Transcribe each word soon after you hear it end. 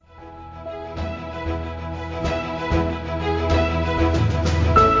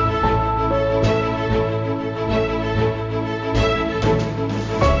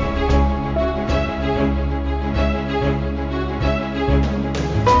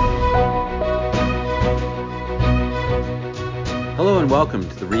welcome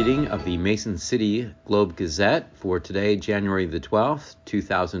to the reading of the Mason City Globe-Gazette for today, January the 12th,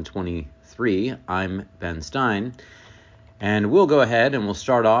 2023. I'm Ben Stein, and we'll go ahead and we'll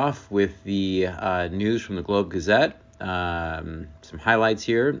start off with the news from the Globe-Gazette. Some highlights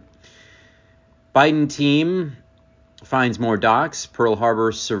here. Biden team finds more docs. Pearl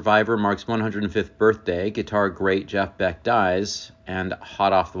Harbor survivor marks 105th birthday. Guitar great Jeff Beck dies. And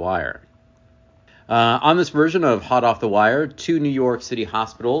hot off the wire. On this version of Hot Off the Wire, 2 New York City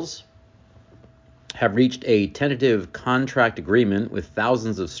hospitals have reached a tentative contract agreement with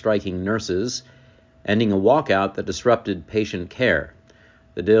thousands of striking nurses, ending a walkout that disrupted patient care.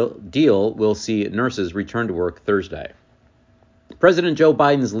 The deal will see nurses return to work Thursday. President Joe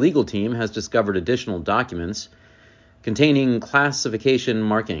Biden's legal team has discovered additional documents containing classification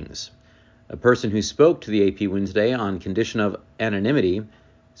markings. A person who spoke to the AP Wednesday on condition of anonymity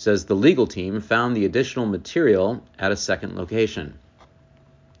says the legal team found the additional material at a second location.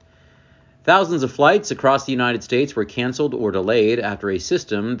 Thousands of flights across the United States were canceled or delayed after a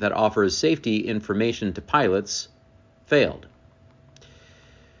system that offers safety information to pilots failed.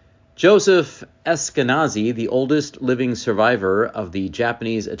 Joseph Eskenazi, the oldest living survivor of the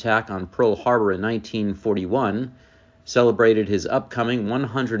Japanese attack on Pearl Harbor in 1941, celebrated his upcoming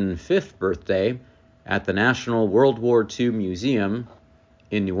 105th birthday at the National World War II Museum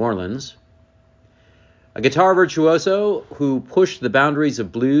in New Orleans. A guitar virtuoso who pushed the boundaries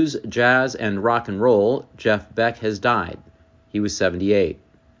of blues, jazz, and rock and roll, Jeff Beck has died. He was 78.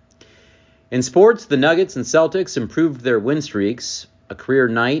 In sports, the Nuggets and Celtics improved their win streaks, a career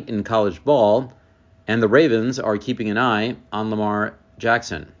night in college ball, and the Ravens are keeping an eye on Lamar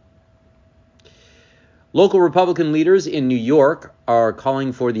Jackson. Local Republican leaders in New York are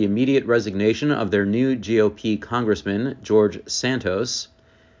calling for the immediate resignation of their new GOP Congressman, George Santos.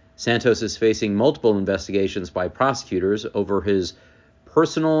 Santos is facing multiple investigations by prosecutors over his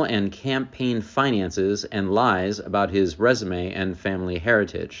personal and campaign finances and lies about his resume and family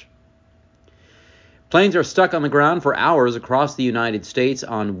heritage. Planes are stuck on the ground for hours across the United States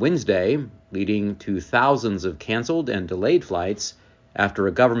on Wednesday, leading to thousands of canceled and delayed flights after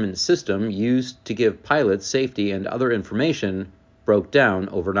a government system used to give pilots safety and other information broke down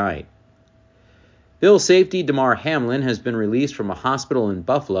overnight. Bill safety Damar Hamlin has been released from a hospital in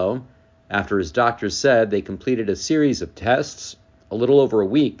Buffalo after his doctors said they completed a series of tests a little over a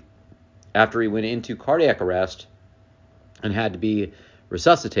week after he went into cardiac arrest and had to be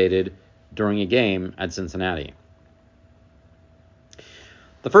resuscitated during a game at Cincinnati.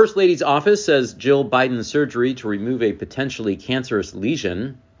 The First Lady's office says Jill Biden's surgery to remove a potentially cancerous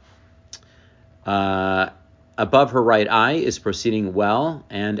lesion above her right eye is proceeding well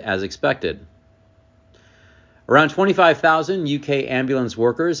and as expected. Around 25,000 UK ambulance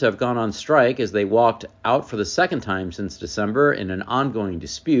workers have gone on strike as they walked out for the second time since December in an ongoing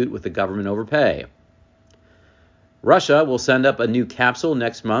dispute with the government over pay. Russia will send up a new capsule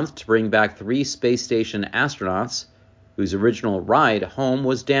next month to bring back 3 space station astronauts whose original ride home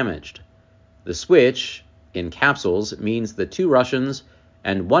was damaged. The switch in capsules means the 2 Russians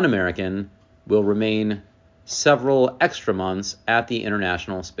and 1 American will remain several extra months at the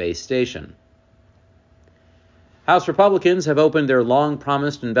International Space Station. House Republicans have opened their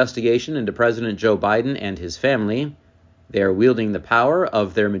long-promised investigation into President Joe Biden and his family. They are wielding the power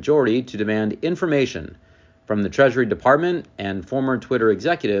of their majority to demand information from the Treasury Department and former Twitter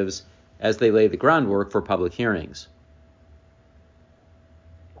executives as they lay the groundwork for public hearings.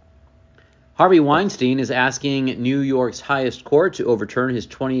 Harvey Weinstein is asking New York's highest court to overturn his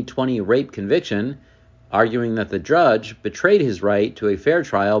 2020 rape conviction, arguing that the judge betrayed his right to a fair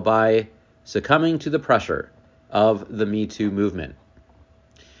trial by succumbing to the pressure of the Me Too movement.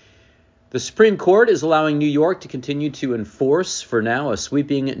 The Supreme Court is allowing New York to continue to enforce, for now, a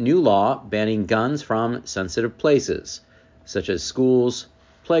sweeping new law banning guns from sensitive places, such as schools,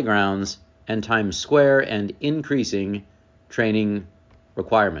 playgrounds, and Times Square, and increasing training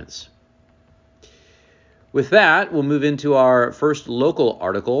requirements. With that, we'll move into our first local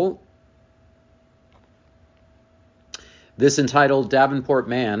article. This entitled Davenport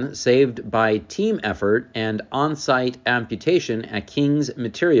Man Saved by Team Effort and On-Site Amputation at King's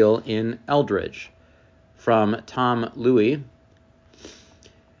Material in Eldridge, from Tom Louie.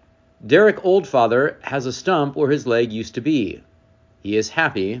 Derek Oldfather has a stump where his leg used to be. He is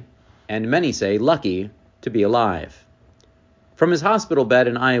happy, and many say lucky, to be alive. From his hospital bed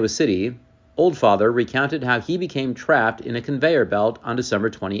in Iowa City, Oldfather recounted how he became trapped in a conveyor belt on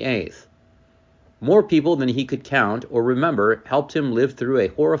December 28th. More people than he could count or remember helped him live through a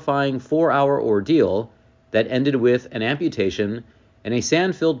horrifying 4-hour ordeal that ended with an amputation in a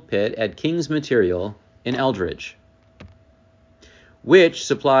sand-filled pit at King's Material in Eldridge. which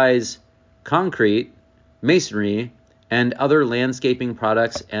supplies concrete, masonry, and other landscaping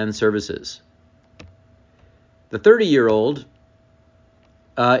products and services. The 30-year-old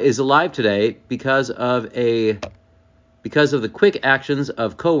is alive today because of the quick actions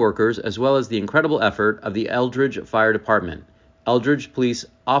of coworkers, as well as the incredible effort of the Eldridge Fire Department, Eldridge police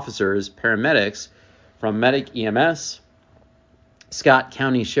officers, paramedics from Medic EMS, Scott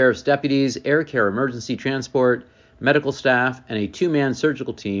County Sheriff's deputies, Air Care Emergency Transport, medical staff, and a 2-man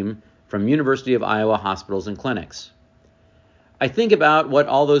surgical team from University of Iowa hospitals and clinics. I think about what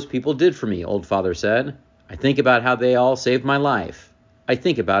all those people did for me, Old Father said. I think about how they all saved my life. I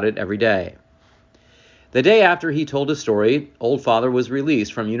think about it every day. The day after he told his story, Old Father was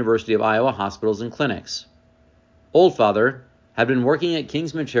released from University of Iowa hospitals and clinics. Old Father had been working at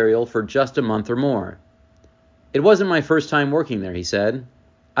King's Material for just a month or more. It wasn't my first time working there, he said.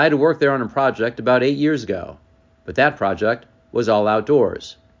 I had worked there on a project about 8 years ago, but that project was all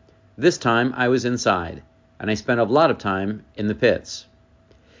outdoors. This time I was inside, and I spent a lot of time in the pits.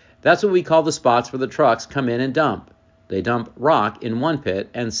 That's what we call the spots where the trucks come in and dump. They dump rock in one pit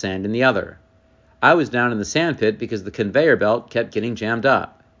and sand in the other. I was down in the sand pit because the conveyor belt kept getting jammed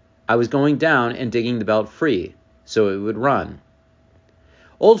up. I was going down and digging the belt free, so it would run.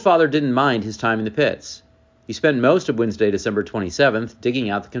 Old Father didn't mind his time in the pits. He spent most of Wednesday, December 27th, digging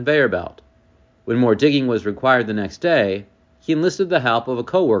out the conveyor belt. When more digging was required the next day, he enlisted the help of a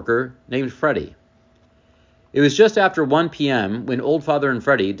coworker named Freddie. It was just after 1 p.m. when Old Father and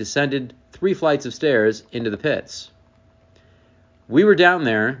Freddie descended 3 flights of stairs into the pits. We were down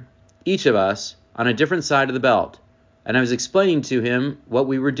there, each of us, on a different side of the belt, and I was explaining to him what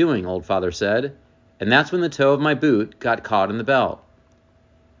we were doing, Old Father said, and that's when the toe of my boot got caught in the belt.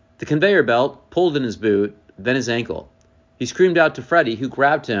 The conveyor belt pulled in his boot, then his ankle. He screamed out to Freddie, who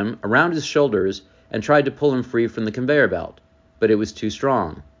grabbed him around his shoulders and tried to pull him free from the conveyor belt, but it was too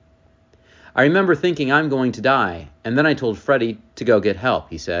strong. I remember thinking I'm going to die, and then I told Freddie to go get help,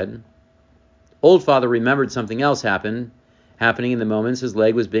 he said. Old Father remembered something else happening in the moments his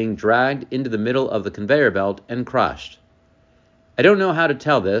leg was being dragged into the middle of the conveyor belt and crushed. I don't know how to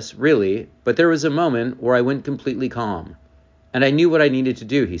tell this, really, but there was a moment where I went completely calm, and I knew what I needed to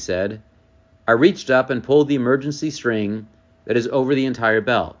do, he said. I reached up and pulled the emergency string that is over the entire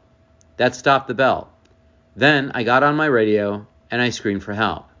belt. That stopped the belt. Then I got on my radio and I screamed for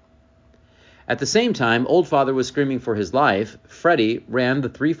help. At the same time Old Father was screaming for his life, Freddie ran the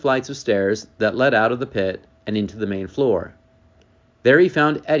 3 flights of stairs that led out of the pit and into the main floor. There he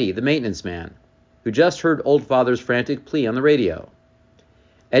found Eddie, the maintenance man, who just heard Old Father's frantic plea on the radio.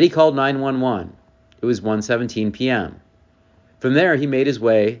 Eddie called 911. It was 1:17 p.m. From there he made his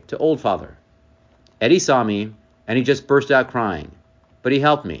way to Old Father. Eddie saw me, and he just burst out crying, but he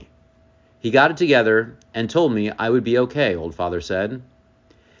helped me. He got it together and told me I would be okay, Old Father said.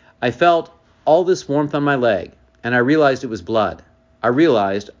 I felt all this warmth on my leg, and I realized it was blood. I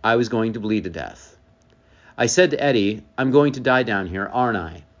realized I was going to bleed to death. I said to Eddie, I'm going to die down here, aren't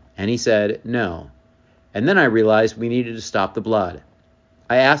I? And he said, no. And then I realized we needed to stop the blood.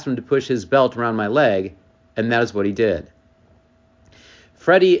 I asked him to push his belt around my leg, and that is what he did.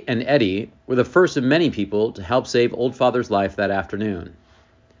 Freddie and Eddie were the first of many people to help save Old Father's life that afternoon.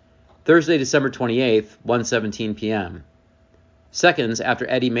 Thursday, December 28th, 1:17 p.m. Seconds after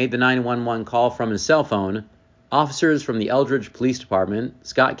Eddie made the 911 call from his cell phone, officers from the Eldridge Police Department,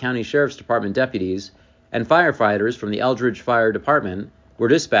 Scott County Sheriff's Department deputies, and firefighters from the Eldridge Fire Department were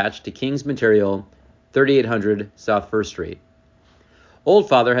dispatched to King's Material, 3800 South 1st Street. Old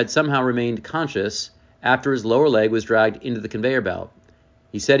Father had somehow remained conscious after his lower leg was dragged into the conveyor belt.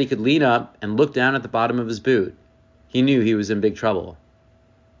 He said he could lean up and look down at the bottom of his boot. He knew he was in big trouble.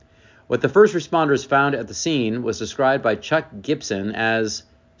 What the first responders found at the scene was described by Chuck Gibson as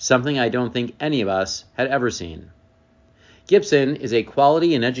something I don't think any of us had ever seen. Gibson is a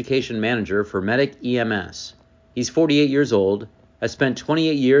quality and education manager for Medic EMS. He's 48 years old, has spent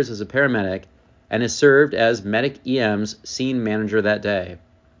 28 years as a paramedic, and has served as Medic EM's scene manager that day.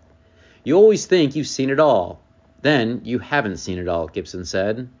 You always think you've seen it all. Then you haven't seen it all, Gibson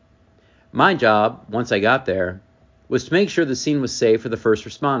said. My job, once I got there, was to make sure the scene was safe for the first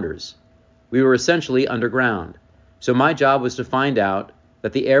responders. We were essentially underground, so my job was to find out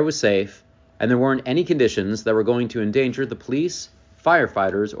that the air was safe and there weren't any conditions that were going to endanger the police,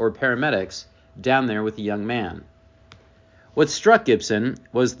 firefighters, or paramedics down there with the young man. What struck Gibson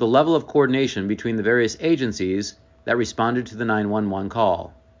was the level of coordination between the various agencies that responded to the 911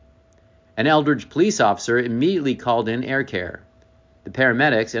 call. An Eldridge police officer immediately called in air care. The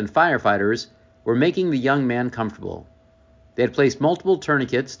paramedics and firefighters were making the young man comfortable. They had placed multiple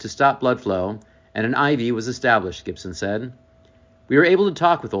tourniquets to stop blood flow, and an IV was established, Gibson said. We were able to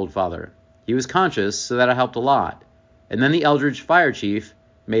talk with Old Father. He was conscious, so that helped a lot. And then the Eldridge fire chief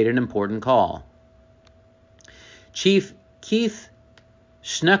made an important call. Chief Keith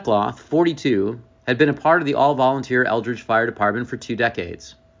Schneckloth, 42, had been a part of the all-volunteer Eldridge Fire Department for 2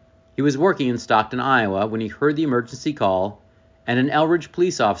 decades. He was working in Stockton, Iowa, when he heard the emergency call and an Eldridge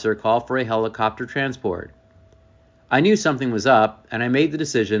police officer call for a helicopter transport. I knew something was up, and I made the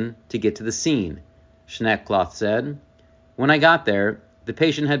decision to get to the scene, Schneckloth said. When I got there, the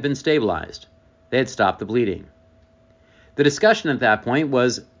patient had been stabilized. They had stopped the bleeding. The discussion at that point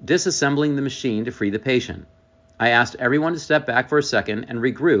was disassembling the machine to free the patient. I asked everyone to step back for a second and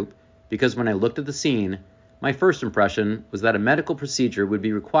regroup because when I looked at the scene, my first impression was that a medical procedure would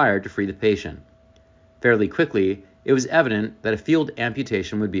be required to free the patient. Fairly quickly, it was evident that a field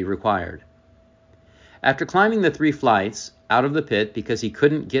amputation would be required. After climbing the 3 flights out of the pit because he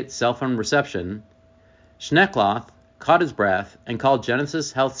couldn't get cell phone reception, Schneckloth caught his breath and called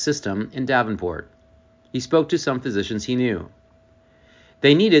Genesis Health System in Davenport. He spoke to some physicians he knew.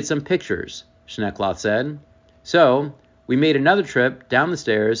 They needed some pictures, Schneckloth said. So, we made another trip down the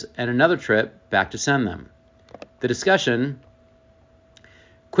stairs and another trip back to send them. The discussion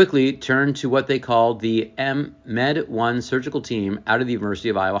quickly turned to what they called the Med-1 surgical team out of the University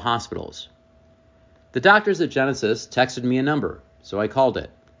of Iowa hospitals. The doctors at Genesis texted me a number, so I called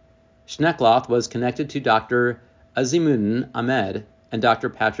it. Schneckloth was connected to Dr. Azimuddin Ahmed and Dr.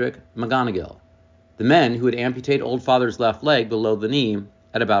 Patrick McGonigal, the men who would amputate Old Father's left leg below the knee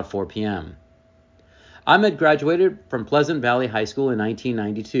at about 4 p.m. Ahmed graduated from Pleasant Valley High School in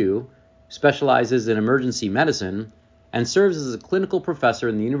 1992, specializes in emergency medicine, and serves as a clinical professor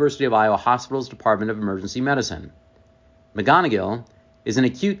in the University of Iowa Hospital's Department of Emergency Medicine. McGonigal is an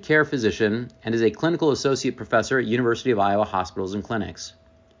acute care physician and is a clinical associate professor at University of Iowa Hospitals and Clinics.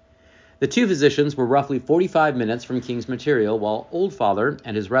 The 2 physicians were roughly 45 minutes from King's Material while Old Father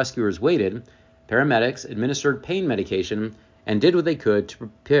and his rescuers waited. Paramedics administered pain medication and did what they could to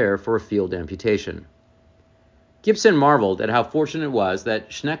prepare for a field amputation. Gibson marveled at how fortunate it was that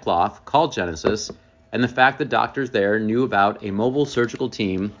Schneckloth called Genesis and the fact that doctors there knew about a mobile surgical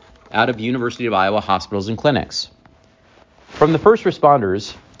team out of University of Iowa hospitals and clinics. From the first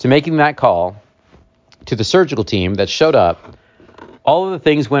responders to making that call to the surgical team that showed up, all of the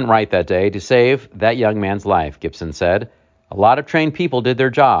things went right that day to save that young man's life, Gibson said. A lot of trained people did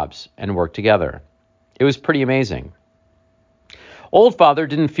their jobs and worked together. It was pretty amazing. Old Father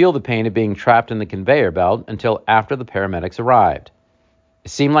didn't feel the pain of being trapped in the conveyor belt until after the paramedics arrived.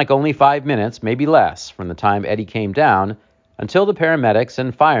 It seemed like only 5 minutes, maybe less, from the time Eddie came down until the paramedics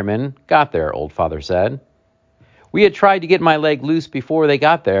and firemen got there, Old Father said. We had tried to get my leg loose before they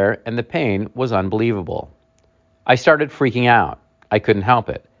got there, and the pain was unbelievable. I started freaking out. I couldn't help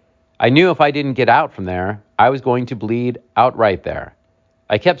it. I knew if I didn't get out from there, I was going to bleed outright there.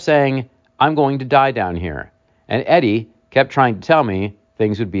 I kept saying, I'm going to die down here, and Eddie kept trying to tell me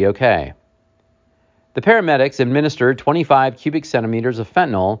things would be okay. The paramedics administered 25 cubic centimeters of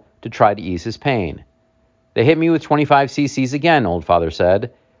fentanyl to try to ease his pain. They hit me with 25 cc's again, Old Father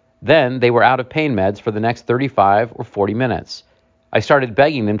said. Then they were out of pain meds for the next 35 or 40 minutes. I started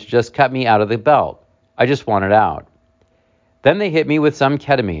begging them to just cut me out of the belt. I just wanted out. Then they hit me with some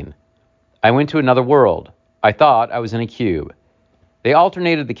ketamine. I went to another world. I thought I was in a cube. They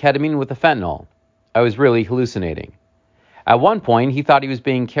alternated the ketamine with the fentanyl. I was really hallucinating. At one point, he thought he was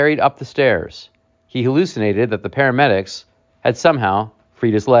being carried up the stairs. He hallucinated that the paramedics had somehow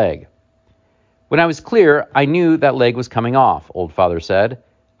freed his leg. When I was clear, I knew that leg was coming off, Old Father said.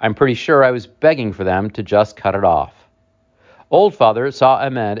 I'm pretty sure I was begging for them to just cut it off. Old Father saw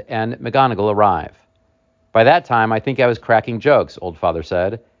Ahmed and McGonigal arrive. By that time, I think I was cracking jokes, Old Father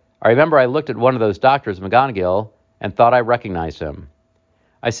said. I remember I looked at one of those doctors, McGonigal, and thought I recognized him.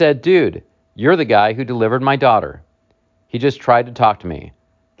 I said, Dude, you're the guy who delivered my daughter. He just tried to talk to me.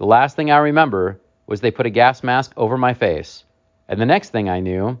 The last thing I remember was they put a gas mask over my face. And the next thing I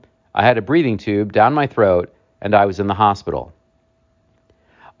knew, I had a breathing tube down my throat and I was in the hospital.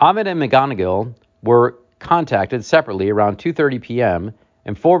 Ahmed and McGonigal were contacted separately around 2:30 p.m.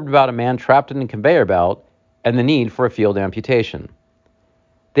 informed about a man trapped in a conveyor belt and the need for a field amputation.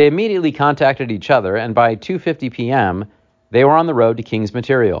 They immediately contacted each other, and by 2:50 p.m., they were on the road to King's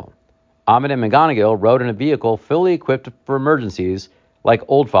Material. Ahmed and McGonigal rode in a vehicle fully equipped for emergencies like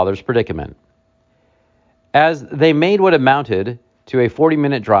Old Father's predicament. As they made what amounted to a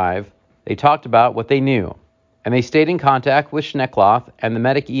 40-minute drive, they talked about what they knew, and they stayed in contact with Schneckloth and the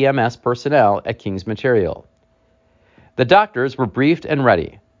medic EMS personnel at King's Material. The doctors were briefed and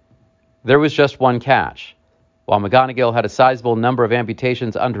ready. There was just one catch. While McGonigal had a sizable number of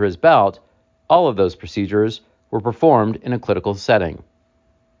amputations under his belt, all of those procedures were performed in a clinical setting.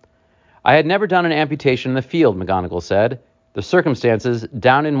 I had never done an amputation in the field, McGonigal said. The circumstances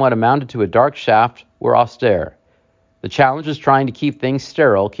down in what amounted to a dark shaft were austere. The challenge was trying to keep things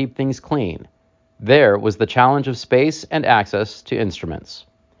sterile, keep things clean. There was the challenge of space and access to instruments.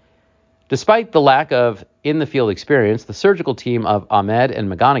 Despite the lack of in-the-field experience, the surgical team of Ahmed and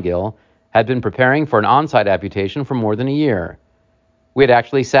McGonigal had been preparing for an on-site amputation for more than a year. We had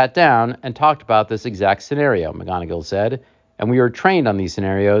actually sat down and talked about this exact scenario, McGonigal said, and we were trained on these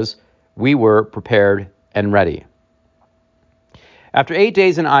scenarios. We were prepared and ready. After 8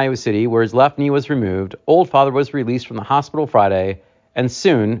 days in Iowa City, where his left knee was removed, Old Father was released from the hospital Friday and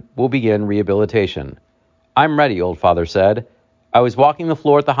soon will begin rehabilitation. I'm ready, Old Father said. I was walking the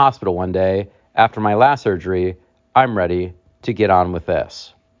floor at the hospital one day after my last surgery. I'm ready to get on with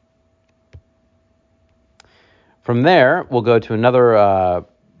this. From there, we'll go to another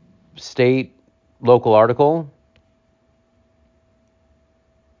state local article.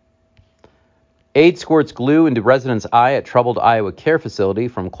 Aide squirts glue into resident's eye at troubled Iowa care facility,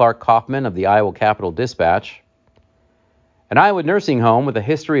 from Clark Kaufman of the Iowa Capital Dispatch. An Iowa nursing home with a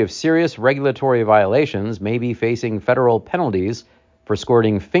history of serious regulatory violations may be facing federal penalties for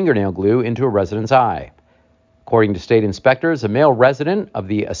squirting fingernail glue into a resident's eye. According to state inspectors, a male resident of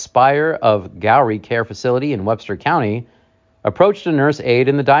the Aspire of Gowrie Care Facility in Webster County approached a nurse aide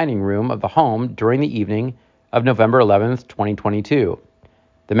in the dining room of the home during the evening of November 11, 2022.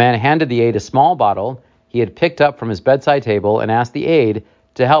 The man handed the aide a small bottle he had picked up from his bedside table and asked the aide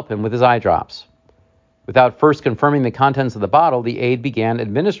to help him with his eye drops. Without first confirming the contents of the bottle, the aide began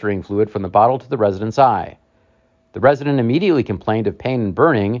administering fluid from the bottle to the resident's eye. The resident immediately complained of pain and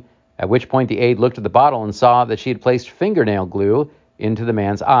burning, at which point the aide looked at the bottle and saw that she had placed fingernail glue into the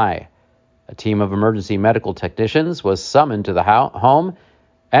man's eye. A team of emergency medical technicians was summoned to the home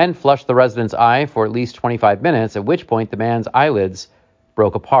and flushed the resident's eye for at least 25 minutes, at which point the man's eyelids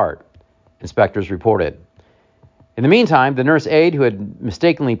broke apart, inspectors reported. In the meantime, the nurse aide who had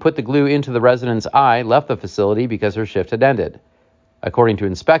mistakenly put the glue into the resident's eye left the facility because her shift had ended. According to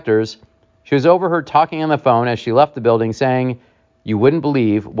inspectors, she was overheard talking on the phone as she left the building, saying, "You wouldn't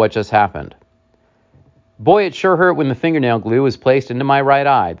believe what just happened." "Boy, it sure hurt when the fingernail glue was placed into my right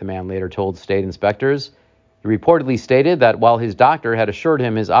eye," the man later told state inspectors. He reportedly stated that while his doctor had assured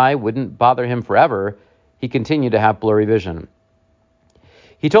him his eye wouldn't bother him forever, he continued to have blurry vision.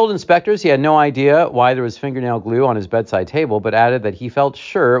 He told inspectors he had no idea why there was fingernail glue on his bedside table, but added that he felt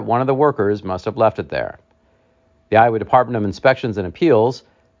sure one of the workers must have left it there. The Iowa Department of Inspections and Appeals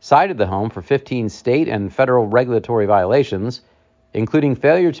cited the home for 15 state and federal regulatory violations, including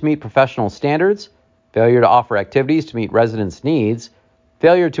failure to meet professional standards, failure to offer activities to meet residents' needs,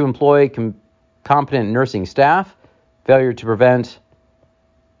 failure to employ competent nursing staff, failure to prevent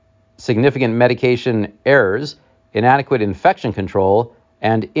significant medication errors, inadequate infection control,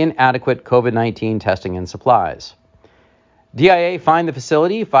 and inadequate COVID-19 testing and supplies. DIA fined the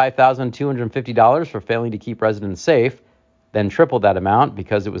facility $5,250 for failing to keep residents safe, then tripled that amount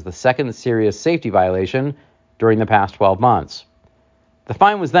because it was the second serious safety violation during the past 12 months. The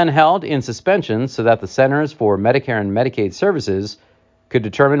fine was then held in suspension so that the Centers for Medicare and Medicaid Services could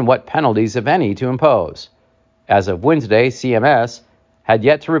determine what penalties, if any, to impose. As of Wednesday, CMS had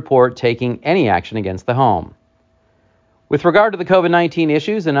yet to report taking any action against the home. With regard to the COVID-19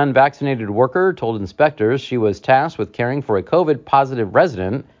 issues, an unvaccinated worker told inspectors she was tasked with caring for a COVID-positive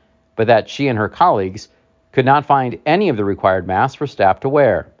resident, but that she and her colleagues could not find any of the required masks for staff to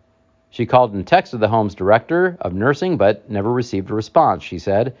wear. She called and texted the home's director of nursing, but never received a response, she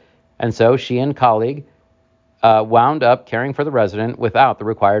said, and so she and colleague wound up caring for the resident without the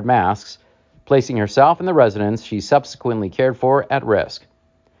required masks, placing herself and the residents she subsequently cared for at risk.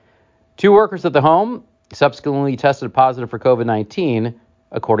 2 workers at the home subsequently tested positive for COVID-19,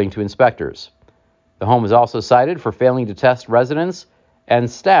 according to inspectors. The home was also cited for failing to test residents and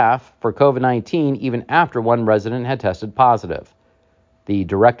staff for COVID-19 even after one resident had tested positive. The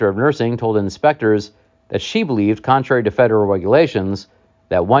director of nursing told inspectors that she believed, contrary to federal regulations,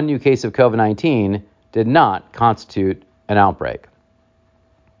 that one new case of COVID-19 did not constitute an outbreak.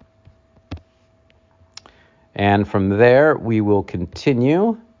 And from there, we will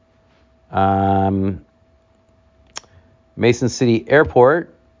continue. Mason City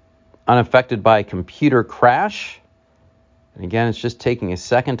Airport, unaffected by computer crash. And again, it's just taking a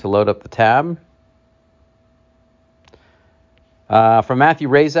second to load up the tab. From Matthew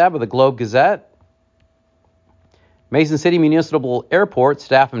Razab of the Globe Gazette. Mason City Municipal Airport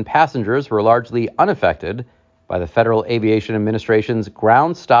staff and passengers were largely unaffected by the Federal Aviation Administration's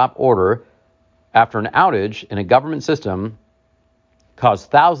ground stop order after an outage in a government system caused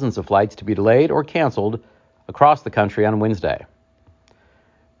thousands of flights to be delayed or canceled across the country on Wednesday.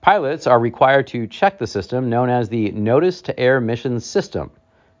 Pilots are required to check the system known as the Notice to Air Mission System,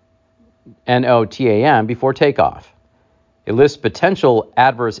 NOTAM, before takeoff. It lists potential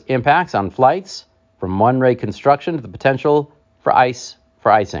adverse impacts on flights, from one-way construction to the potential for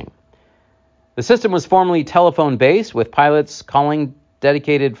icing. The system was formerly telephone-based, with pilots calling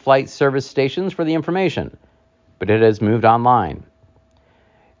dedicated flight service stations for the information, but it has moved online.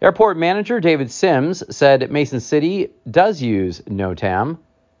 Airport manager David Sims said Mason City does use NOTAM,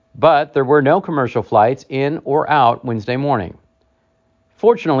 but there were no commercial flights in or out Wednesday morning.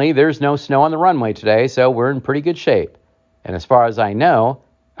 Fortunately, there's no snow on the runway today, so we're in pretty good shape. And as far as I know,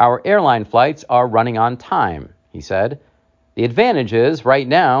 our airline flights are running on time, he said. The advantage is, right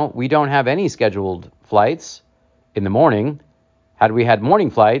now, we don't have any scheduled flights in the morning. Had we had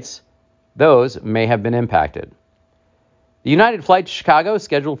morning flights, those may have been impacted. The United flight to Chicago,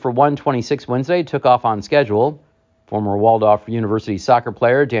 scheduled for 1:26 Wednesday, took off on schedule. Former Waldorf University soccer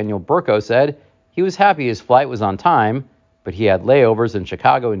player Daniel Burko said he was happy his flight was on time, but he had layovers in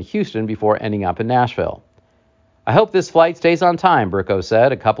Chicago and Houston before ending up in Nashville. I hope this flight stays on time, Burko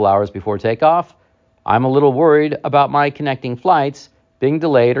said a couple hours before takeoff. I'm a little worried about my connecting flights being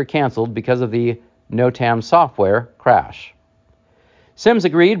delayed or canceled because of the NOTAM software crash. Sims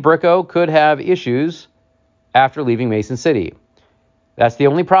agreed Burko could have issues after leaving Mason City. That's the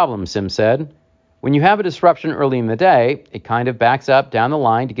only problem, Sims said. When you have a disruption early in the day, it kind of backs up down the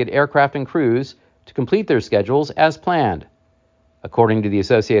line to get aircraft and crews to complete their schedules as planned. According to the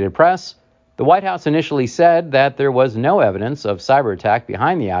Associated Press, the White House initially said that there was no evidence of cyber attack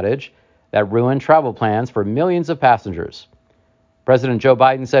behind the outage that ruined travel plans for millions of passengers. President Joe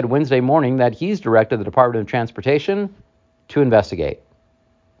Biden said Wednesday morning that he's directed the Department of Transportation to investigate.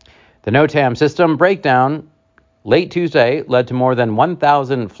 The NOTAM system breakdown late Tuesday led to more than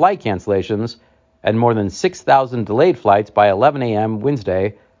 1,000 flight cancellations and more than 6,000 delayed flights by 11 a.m.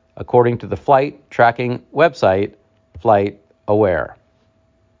 Wednesday, according to the flight tracking website FlightAware.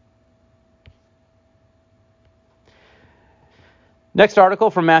 Next article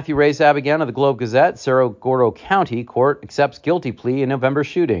from Matthew Rezab again of the Globe-Gazette. Cerro Gordo County Court accepts guilty plea in November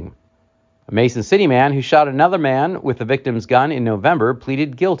shooting. A Mason City man who shot another man with the victim's gun in November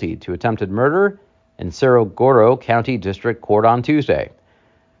pleaded guilty to attempted murder in Cerro Gordo County District Court on Tuesday.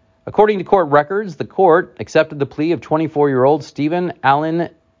 According to court records, the court accepted the plea of 24-year-old Stephen Allen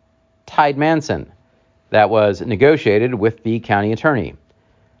Tidemanson that was negotiated with the county attorney.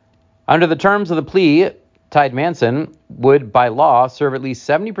 Under the terms of the plea, Tidemanson would, by law, serve at least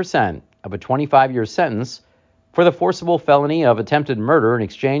 70% of a 25-year sentence for the forcible felony of attempted murder in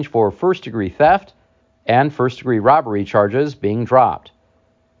exchange for first-degree theft and first-degree robbery charges being dropped.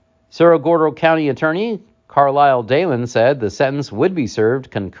 Cerro Gordo County Attorney Carlisle Dalen said the sentence would be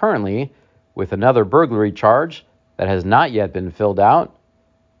served concurrently with another burglary charge that has not yet been filed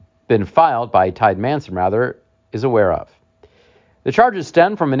by Tidemanson, is aware of. The charges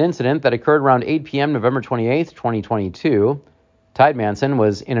stem from an incident that occurred around 8 p.m. November 28, 2022. Tidemanson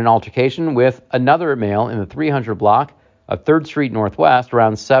was in an altercation with another male in the 300 block of 3rd Street Northwest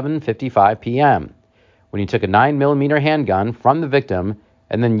around 7:55 p.m. when he took a 9mm handgun from the victim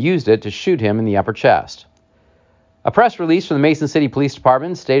and then used it to shoot him in the upper chest. A press release from the Mason City Police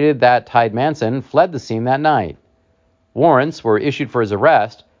Department stated that Tidemanson fled the scene that night. Warrants were issued for his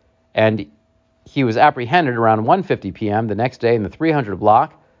arrest, and he was apprehended around 1:50 p.m. the next day in the 300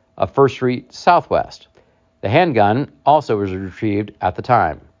 block of 1st Street Southwest. The handgun also was retrieved at the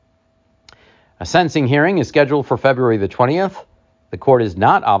time. A sentencing hearing is scheduled for February the 20th. The court is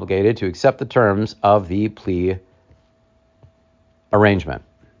not obligated to accept the terms of the plea arrangement.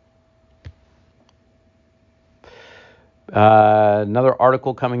 Another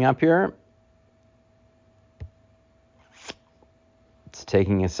article coming up here. It's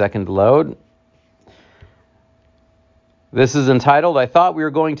taking a second to load. This is entitled, "I Thought We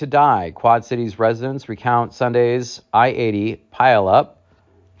Were Going to Die." Quad Cities residents recount Sunday's I-80 pileup,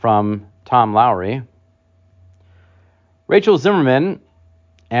 from Tom Lowry. Rachel Zimmerman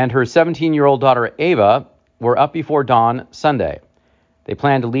and her 17-year-old daughter Ava were up before dawn Sunday. They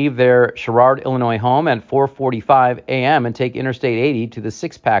planned to leave their Sherrard, Illinois home at 4:45 a.m. and take Interstate 80 to the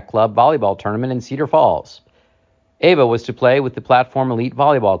Six Pack Club volleyball tournament in Cedar Falls. Ava was to play with the Platform Elite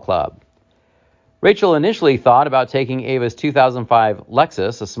Volleyball Club. Rachel initially thought about taking Ava's 2005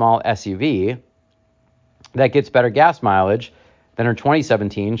 Lexus, a small SUV, that gets better gas mileage than her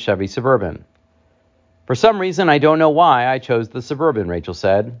 2017 Chevy Suburban. "For some reason, I don't know why I chose the Suburban," Rachel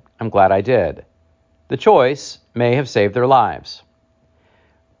said. "I'm glad I did. The choice may have saved their lives."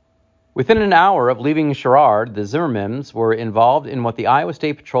 Within an hour of leaving Sherrard, the Zimmermans were involved in what the Iowa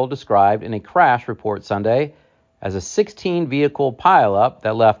State Patrol described in a crash report Sunday as a 16-vehicle pileup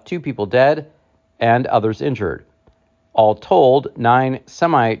that left 2 people dead and others injured. All told, 9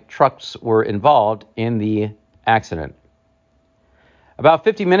 semi-trucks were involved in the accident. About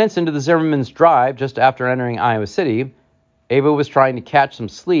 50 minutes into the Zimmermans' drive, just after entering Iowa City, Ava was trying to catch some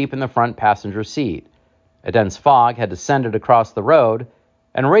sleep in the front passenger seat. A dense fog had descended across the road,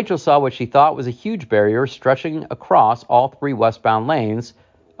 and Rachel saw what she thought was a huge barrier stretching across all 3 westbound lanes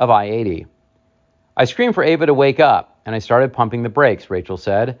of I-80. I screamed for Ava to wake up, and I started pumping the brakes, Rachel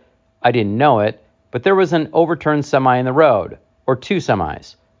said. I didn't know it, but there was an overturned semi in the road, or 2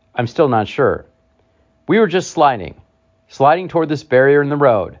 semis. I'm still not sure. We were just sliding toward this barrier in the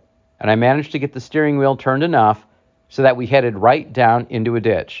road, and I managed to get the steering wheel turned enough so that we headed right down into a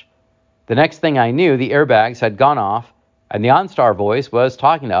ditch. The next thing I knew, the airbags had gone off, and the OnStar voice was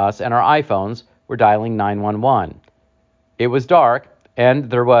talking to us, and our iPhones were dialing 911. It was dark, and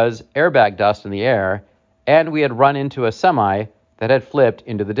there was airbag dust in the air, and we had run into a semi that had flipped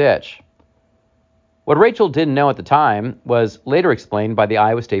into the ditch. What Rachel didn't know at the time was later explained by the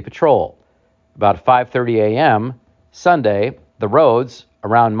Iowa State Patrol. About 5:30 a.m. Sunday, the roads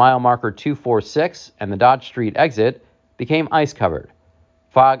around mile marker 246 and the Dodge Street exit became ice-covered.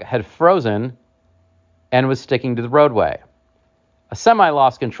 Fog had frozen and was sticking to the roadway. A semi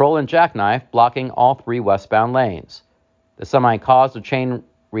lost control and jackknife, blocking all 3 westbound lanes. The semi caused a chain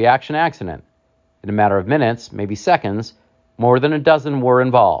reaction accident. In a matter of minutes, maybe seconds, more than a dozen were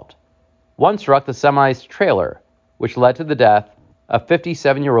involved. One struck the semi's trailer, which led to the death of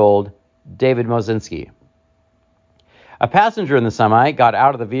 57-year-old David Mozinski. A passenger in the semi got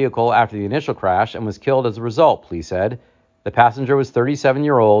out of the vehicle after the initial crash and was killed as a result, police said. The passenger was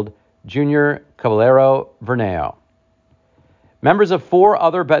 37-year-old Junior Caballero Verneo. Members of 4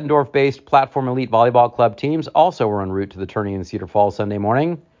 other Bettendorf-based Platform Elite Volleyball Club teams also were en route to the tourney in Cedar Falls Sunday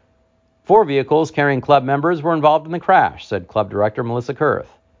morning. 4 vehicles carrying club members were involved in the crash, said club director Melissa Kurth.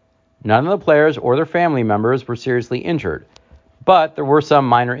 None of the players or their family members were seriously injured, but there were some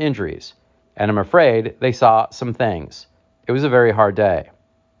minor injuries, and I'm afraid they saw some things. It was a very hard day.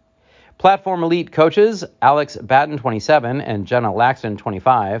 Platform Elite coaches Alex Batten, 27, and Jenna Laxton,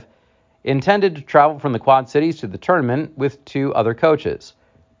 25, intended to travel from the Quad Cities to the tournament with 2 other coaches.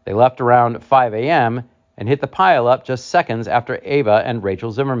 They left around 5 a.m. and hit the pile-up just seconds after Ava and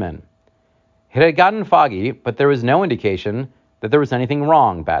Rachel Zimmerman. It had gotten foggy, but there was no indication that there was anything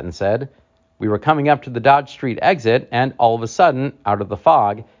wrong, Batten said. We were coming up to the Dodge Street exit, and all of a sudden, out of the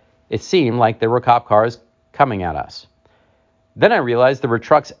fog, it seemed like there were cop cars coming at us. Then I realized there were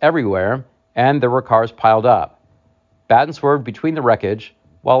trucks everywhere, and there were cars piled up. Batten swerved between the wreckage,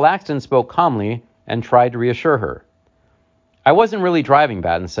 while Laxton spoke calmly and tried to reassure her. I wasn't really driving,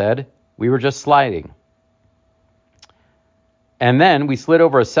 Batten said. We were just sliding. And then we slid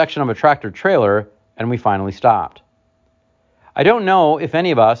over a section of a tractor trailer, and we finally stopped. I don't know if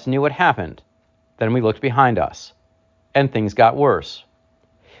any of us knew what happened. Then we looked behind us, and things got worse.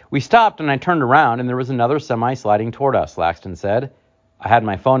 We stopped, and I turned around, and there was another semi sliding toward us, Laxton said. I had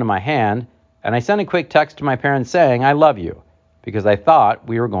my phone in my hand, and I sent a quick text to my parents saying, I love you, because I thought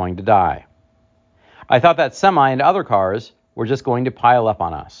we were going to die. I thought that semi and other cars were just going to pile up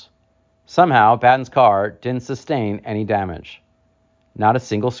on us. Somehow, Batten's car didn't sustain any damage. Not a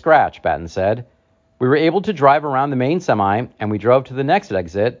single scratch, Batten said. We were able to drive around the main semi, and we drove to the next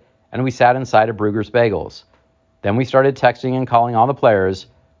exit, and we sat inside of Brugger's Bagels. Then we started texting and calling all the players,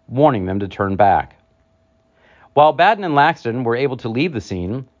 warning them to turn back. While Batten and Laxton were able to leave the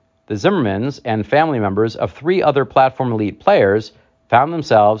scene, the Zimmermans and family members of 3 other Platform Elite players found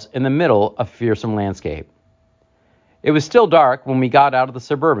themselves in the middle of a fearsome landscape. It was still dark when we got out of the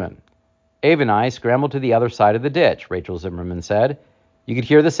Suburban. Ava and I scrambled to the other side of the ditch, Rachel Zimmerman said. You could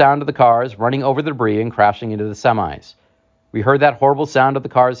hear the sound of the cars running over the debris and crashing into the semis. We heard that horrible sound of the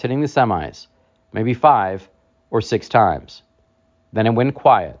cars hitting the semis, maybe 5 or 6 times. Then it went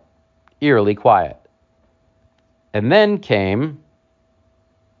quiet, eerily quiet. And then came...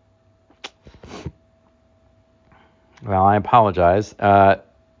 Well, I apologize. A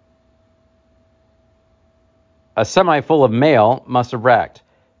semi full of mail must have wrecked,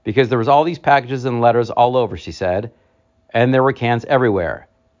 because there was all these packages and letters all over, she said, and there were cans everywhere.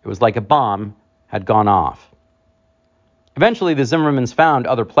 It was like a bomb had gone off. Eventually, the Zimmermans found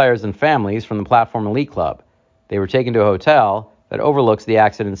other players and families from the Platform Elite Club. They were taken to a hotel that overlooks the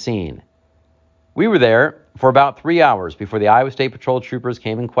accident scene. We were there for about 3 hours before the Iowa State Patrol troopers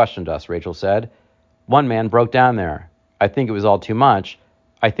came and questioned us, Rachel said. One man broke down there. I think it was all too much.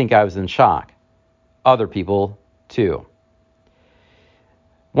 I think I was in shock. Other people, too.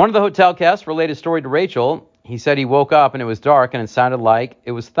 One of the hotel guests relayed a story to Rachel. He said he woke up and it was dark and it sounded like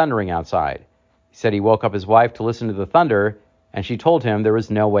it was thundering outside. He said he woke up his wife to listen to the thunder, and she told him there was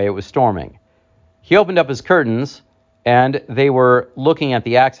no way it was storming. He opened up his curtains, and they were looking at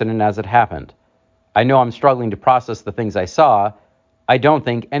the accident as it happened. I know I'm struggling to process the things I saw. I don't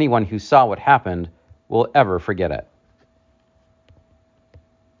think anyone who saw what happened will ever forget it.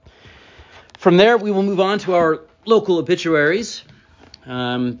 From there, we will move on to our local obituaries,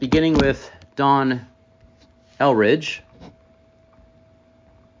 beginning with Don Elridge.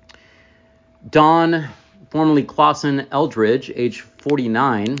 Don, formerly Clausen Eldridge, age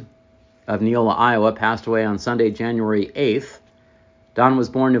 49, of Neola, Iowa, passed away on Sunday, January 8th. Don was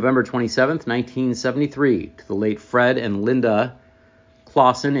born November 27th, 1973, to the late Fred and Linda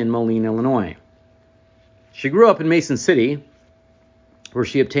Clausen in Moline, Illinois. She grew up in Mason City, where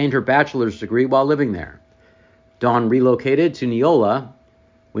she obtained her bachelor's degree while living there. Dawn relocated to Neola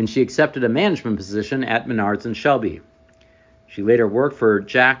when she accepted a management position at Menards and Shelby. She later worked for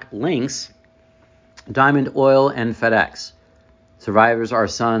Jack Link's, Diamond Oil, and FedEx. Survivors are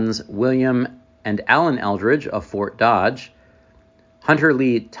sons William and Alan Eldridge of Fort Dodge, Hunter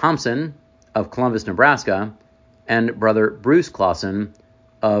Lee Thompson of Columbus, Nebraska, and brother Bruce Clausen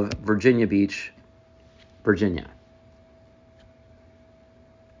of Virginia Beach, Virginia.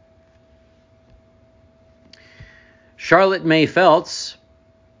 Charlotte May Feltz,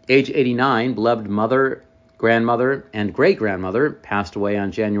 age 89, beloved mother, grandmother, and great-grandmother, passed away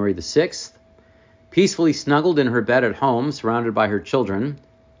on January the 6th. Peacefully snuggled in her bed at home, surrounded by her children,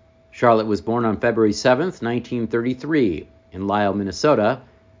 Charlotte was born on February 7th, 1933, in Lyle, Minnesota,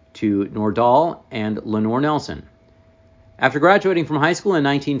 to Nordahl and Lenore Nelson. After graduating from high school in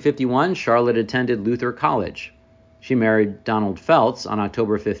 1951, Charlotte attended Luther College. She married Donald Feltz on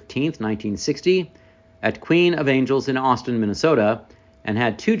October 15, 1960, at Queen of Angels in Austin, Minnesota, and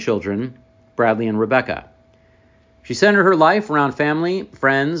had 2 children, Bradley and Rebecca. She centered her life around family,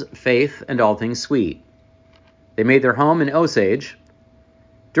 friends, faith, and all things sweet. They made their home in Osage.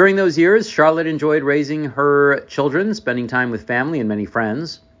 During those years, Charlotte enjoyed raising her children, spending time with family and many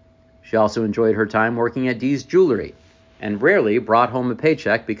friends. She also enjoyed her time working at Dee's Jewelry, and rarely brought home a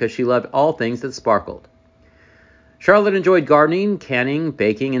paycheck because she loved all things that sparkled. Charlotte enjoyed gardening, canning,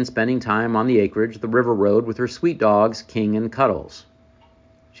 baking, and spending time on the acreage, the river road, with her sweet dogs, King and Cuddles.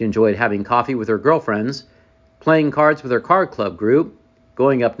 She enjoyed having coffee with her girlfriends, playing cards with her card club group,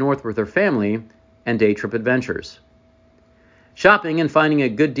 going up north with her family, and day trip adventures. Shopping and finding a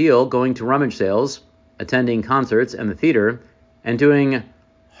good deal, going to rummage sales, attending concerts and the theater, and doing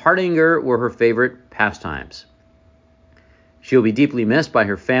Hardanger were her favorite pastimes. She will be deeply missed by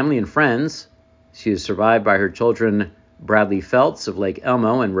her family and friends. She is survived by her children Bradley Feltz of Lake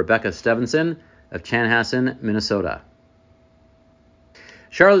Elmo and Rebecca Stevenson of Chanhassen, Minnesota.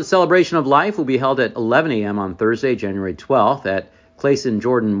 Charlotte's celebration of life will be held at 11 a.m. on Thursday, January 12th at Clayson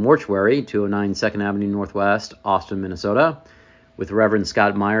Jordan Mortuary, 209 2nd Avenue Northwest, Austin, Minnesota, with Reverend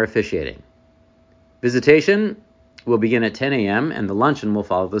Scott Meyer officiating. Visitation will begin at 10 a.m. and the luncheon will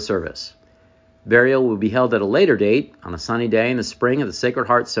follow the service. Burial will be held at a later date on a sunny day in the spring at the Sacred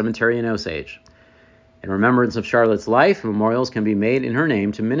Heart Cemetery in Osage. In remembrance of Charlotte's life, memorials can be made in her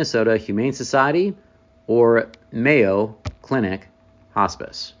name to Minnesota Humane Society or Mayo Clinic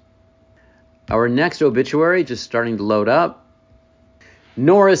Hospice. Our next obituary, just starting to load up.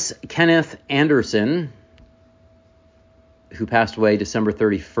 Norris Kenneth Anderson, who passed away December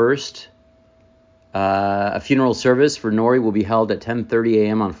 31st. A funeral service for Nori will be held at 10:30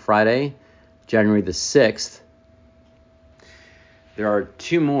 a.m. on Friday, January the 6th. There are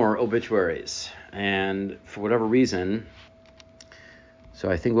 2 more obituaries, and for whatever reason, so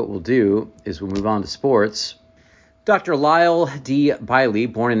I think what we'll do is we'll move on to sports. Dr. Lyle D.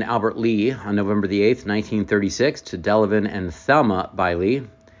 Biley, born in Albert Lea on November the 8th, 1936, to Delavan and Thelma Biley.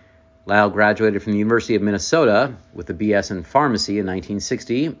 Lyle graduated from the University of Minnesota with a B.S. in Pharmacy in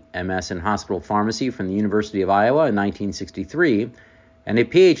 1960, M.S. in Hospital Pharmacy from the University of Iowa in 1963, and a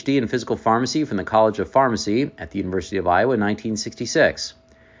Ph.D. in Physical Pharmacy from the College of Pharmacy at the University of Iowa in 1966.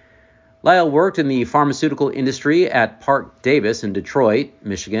 Lyle worked in the pharmaceutical industry at Park Davis in Detroit,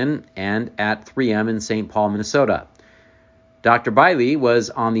 Michigan, and at 3M in St. Paul, Minnesota. Dr. Biley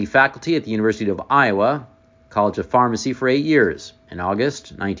was on the faculty at the University of Iowa College of Pharmacy for 8 years. In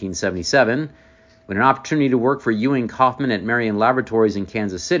August 1977, when an opportunity to work for Ewing Kaufman at Marion Laboratories in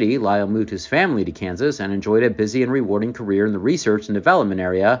Kansas City, Lyle moved his family to Kansas and enjoyed a busy and rewarding career in the research and development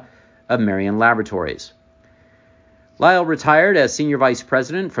area of Marion Laboratories. Lyle retired as Senior Vice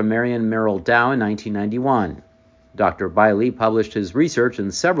President from Marion Merrill Dow in 1991. Dr. Biley published his research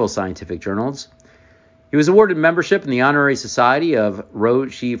in several scientific journals. He was awarded membership in the Honorary Society of Rho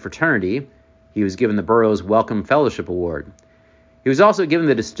Chi Fraternity. He was given the borough's Welcome Fellowship Award. He was also given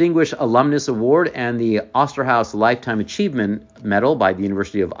the Distinguished Alumnus Award and the Osterhaus Lifetime Achievement Medal by the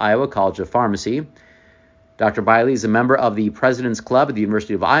University of Iowa College of Pharmacy. Dr. Biley is a member of the President's Club at the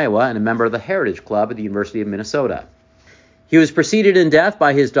University of Iowa and a member of the Heritage Club at the University of Minnesota. He was preceded in death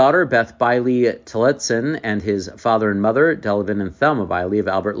by his daughter, Beth Biley Tillotson, and his father and mother, Delavin and Thelma Biley of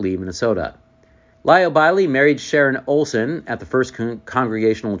Albert Lea, Minnesota. Lyle Biley married Sharon Olson at the First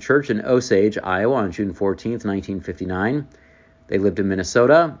Congregational Church in Osage, Iowa on June 14, 1959. They lived in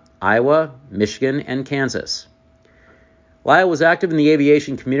Minnesota, Iowa, Michigan, and Kansas. Lyle was active in the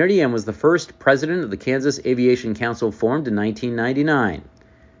aviation community and was the first president of the Kansas Aviation Council formed in 1999.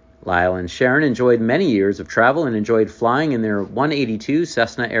 Lyle and Sharon enjoyed many years of travel and enjoyed flying in their 182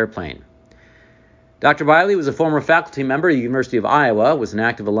 Cessna airplane. Dr. Biley was a former faculty member at the University of Iowa, was an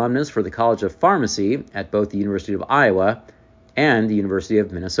active alumnus for the College of Pharmacy at both the University of Iowa and the University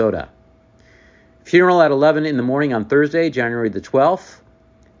of Minnesota. Funeral at 11 in the morning on Thursday, January the 12th,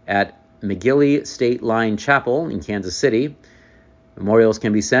 at McGilly State Line Chapel in Kansas City. Memorials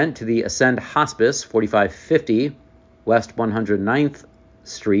can be sent to the Ascend Hospice, 4550 West 109th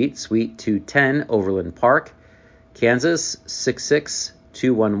Street, Suite 210, Overland Park, Kansas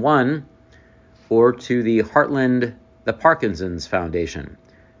 66211, or to the Heartland the Parkinson's Foundation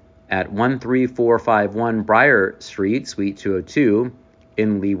at 13451 Briar Street, Suite 202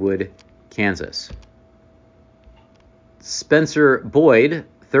 in Leawood, Kansas. Spencer Boyd,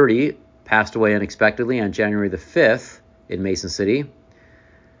 30, passed away unexpectedly on January the 5th in Mason City.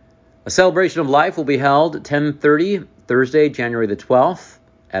 A celebration of life will be held at 10:30 Thursday, January the 12th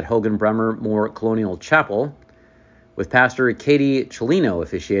at Hogan Bremer Moore Colonial Chapel, with Pastor Katie Chelino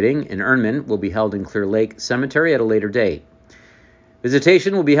officiating. Interment will be held in Clear Lake Cemetery at a later date.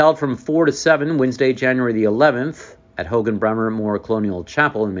 Visitation will be held from 4 to 7 Wednesday, January the 11th at Hogan Bremer Moore Colonial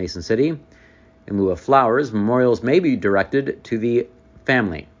Chapel in Mason City. In lieu of flowers, memorials may be directed to the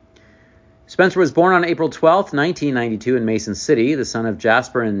family. Spencer was born on April 12, 1992 in Mason City, the son of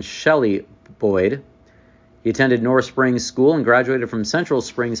Jasper and Shelley Boyd. He attended North Springs School and graduated from Central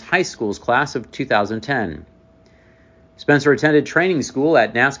Springs High School's class of 2010. Spencer attended training school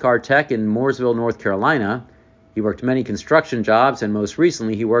at NASCAR Tech in Mooresville, North Carolina. He worked many construction jobs, and most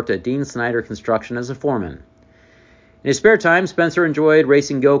recently he worked at Dean Snyder Construction as a foreman. In his spare time, Spencer enjoyed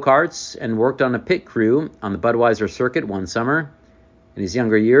racing go-karts and worked on a pit crew on the Budweiser circuit one summer. In his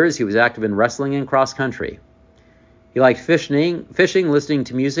younger years, he was active in wrestling and cross-country. He liked fishing, listening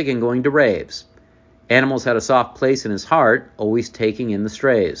to music, and going to raves. Animals had a soft place in his heart, always taking in the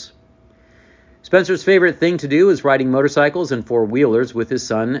strays. Spencer's favorite thing to do was riding motorcycles and four-wheelers with his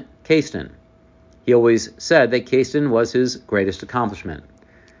son, Casten. He always said that Casten was his greatest accomplishment.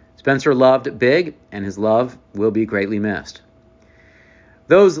 Spencer loved big, and his love will be greatly missed.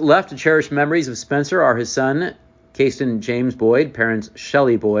 Those left to cherish memories of Spencer are his son, Casten James Boyd, parents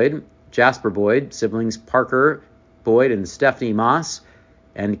Shelley Boyd, Jasper Boyd, siblings Parker Boyd and Stephanie Moss,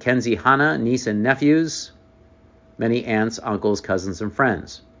 and Kenzie Hanna, niece and nephews, many aunts, uncles, cousins, and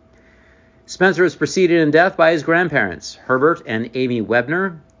friends. Spencer was preceded in death by his grandparents, Herbert and Amy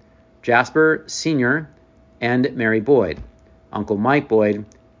Webner, Jasper Sr., and Mary Boyd, Uncle Mike Boyd,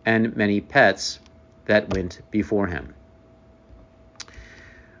 and many pets that went before him.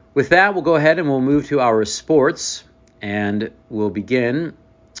 With that, we'll go ahead and we'll move to our sports, and we'll begin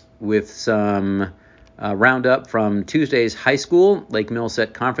with some roundup from Tuesday's high school. Lake Mills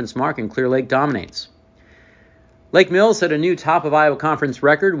set conference mark and Clear Lake dominates. Lake Mills set a new top of Iowa conference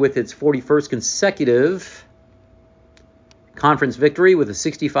record with its 41st consecutive conference victory with a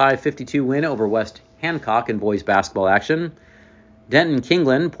 65-52 win over West Hancock in boys basketball action. Denton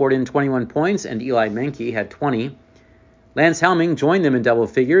Kingland poured in 21 points, and Eli Menke had 20. Lance Helming joined them in double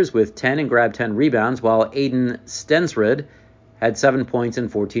figures with 10 and grabbed 10 rebounds, while Aiden Stensrud had 7 points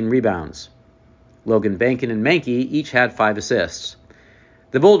and 14 rebounds. Logan Bankin and Menke each had 5 assists.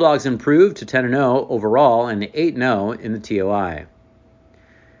 The Bulldogs improved to 10-0 overall and 8-0 in the TOI.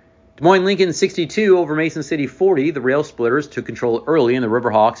 Des Moines Lincoln 62 over Mason City 40. The Rail Splitters took control early, and the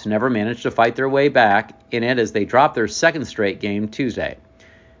Riverhawks never managed to fight their way back in it as they dropped their second straight game Tuesday.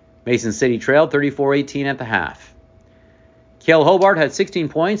 Mason City trailed 34-18 at the half. Cale Hobart had 16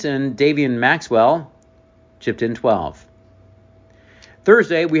 points, and Davian Maxwell chipped in 12.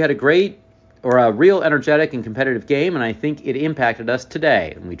 Thursday, we had a real energetic and competitive game, and I think it impacted us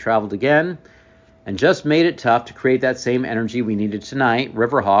today. And we traveled again and just made it tough to create that same energy we needed tonight,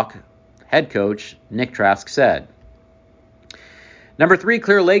 Riverhawk head coach Nick Trask said. Number 3,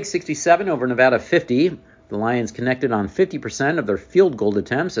 Clear Lake 67 over Nevada 50. The Lions connected on 50% of their field goal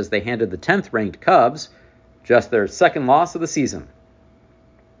attempts as they handed the 10th-ranked Cubs just their second loss of the season.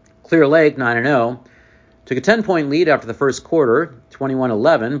 Clear Lake, 9-0, took a 10-point lead after the first quarter,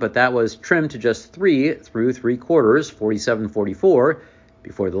 21-11, but that was trimmed to just 3 through 3 quarters, 47-44,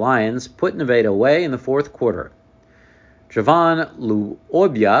 before the Lions put Nevada away in the fourth quarter. Javon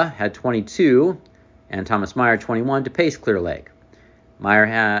Luobia had 22, and Thomas Meyer 21 to pace Clear Lake.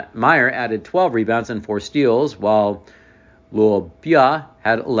 Meyer added 12 rebounds and 4 steals, while Luobia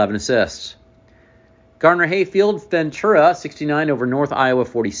had 11 assists. Gardner Hayfield Ventura 69 over North Iowa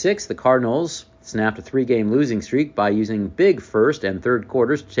 46. The Cardinals snapped a 3-game losing streak by using big first and third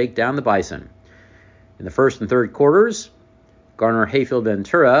quarters to take down the Bison. In the first and third quarters, Gardner Hayfield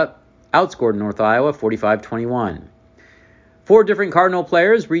Ventura outscored North Iowa 45-21. 4 different Cardinal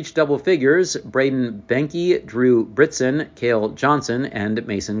players reached double figures: Braden Benke, Drew Britson, Cale Johnson, and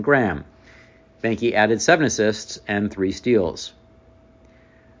Mason Graham. Benke added 7 assists and 3 steals.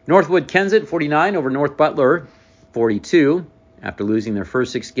 Northwood Kensett 49 over North Butler 42. After losing their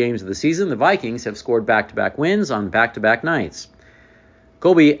first 6 games of the season, the Vikings have scored back-to-back wins on back-to-back nights.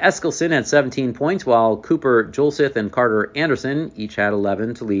 Colby Eskelson had 17 points, while Cooper Jolsith and Carter Anderson each had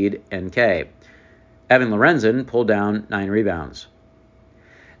 11 to lead NK. Evan Lorenzen pulled down 9 rebounds.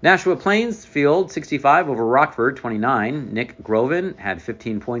 Nashua Plainsfield 65 over Rockford 29. Nick Groven had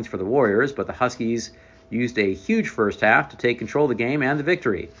 15 points for the Warriors, but the Huskies used a huge first half to take control of the game and the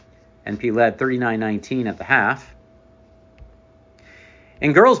victory. NP led 39-19 at the half.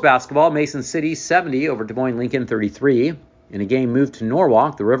 In girls basketball, Mason City 70 over Des Moines Lincoln 33. In a game moved to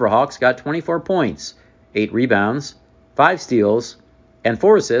Norwalk, the Riverhawks got 24 points, 8 rebounds, 5 steals, and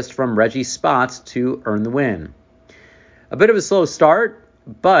 4 assists from Reggie Spots to earn the win. A bit of a slow start,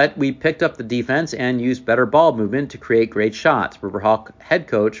 but we picked up the defense and used better ball movement to create great shots, Riverhawk head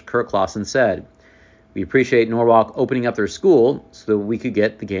coach Kirk Lawson said. We appreciate Norwalk opening up their school so that we could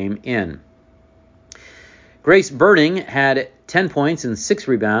get the game in. Grace Birding had 10 points and 6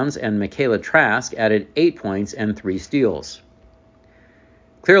 rebounds, and Michaela Trask added 8 points and 3 steals.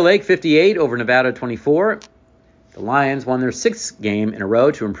 Clear Lake 58 over Nevada 24. The Lions won their 6th game in a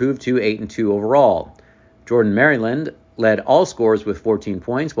row to improve to 8-2 overall. Jordan Maryland led all scorers with 14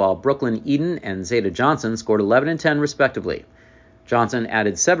 points, while Brooklyn Eden and Zeta Johnson scored 11 and 10 respectively. Johnson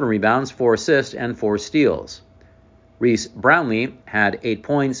added 7 rebounds, 4 assists, and 4 steals. Reese Brownlee had 8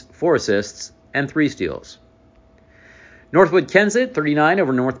 points, 4 assists, and 3 steals. Northwood Kensett 39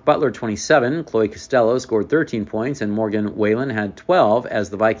 over North Butler 27. Chloe Costello scored 13 points, and Morgan Whalen had 12 as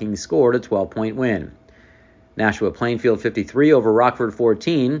the Vikings scored a 12-point win. Nashua Plainfield 53 over Rockford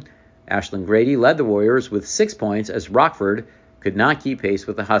 14. Ashlyn Grady led the Warriors with 6 points as Rockford could not keep pace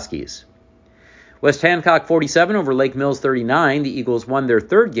with the Huskies. West Hancock 47 over Lake Mills 39. The Eagles won their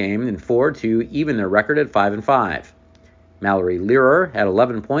 3rd game in 4 to even their record at 5-5. Mallory Learer had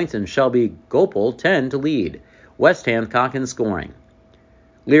 11 points and Shelby Gopel 10 to lead West Hancock in scoring.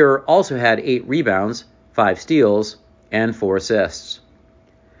 Learer also had 8 rebounds, 5 steals, and 4 assists.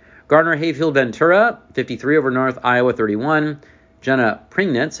 Gardner Hayfield Ventura 53 over North Iowa 31. Jenna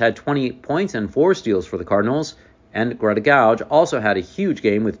Pringnitz had 20 points and 4 steals for the Cardinals, and Greta Gouge also had a huge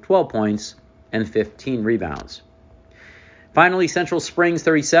game with 12 points and 15 rebounds. Finally, Central Springs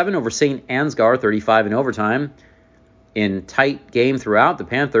 37 over St. Ansgar 35 in overtime. In tight game throughout, the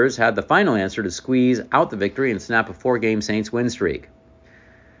Panthers had the final answer to squeeze out the victory and snap a 4-game Saints win streak.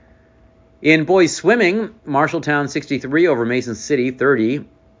 In boys swimming, Marshalltown 63 over Mason City 30.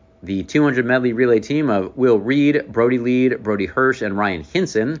 The 200 medley relay team of Will Reed, Brody Lead, Brody Hirsch, and Ryan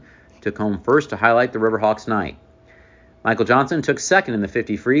Hinson took home first to highlight the Riverhawks night. Michael Johnson took second in the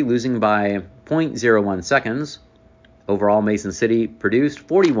 50 free, losing by 0.01 seconds. Overall, Mason City produced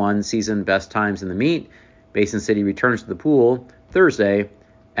 41 season best times in the meet. Mason City returns to the pool Thursday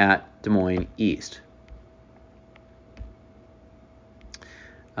at Des Moines East.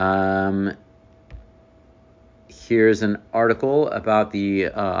 Here's an article about the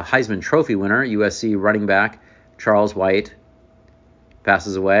Heisman Trophy winner, USC running back Charles White,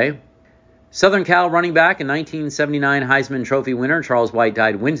 passes away. Southern Cal running back and 1979 Heisman Trophy winner Charles White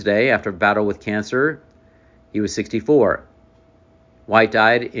died Wednesday after a battle with cancer. He was 64. White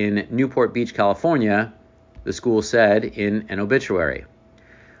died in Newport Beach, California, the school said in an obituary.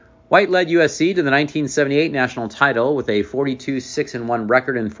 White led USC to the 1978 national title with a 42-6-1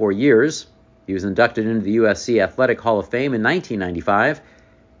 record in 4 years. He was inducted into the USC Athletic Hall of Fame in 1995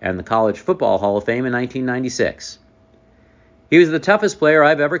 and the College Football Hall of Fame in 1996. He was the toughest player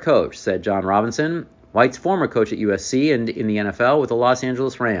I've ever coached, said John Robinson, White's former coach at USC and in the NFL with the Los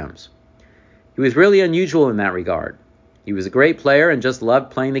Angeles Rams. He was really unusual in that regard. He was a great player and just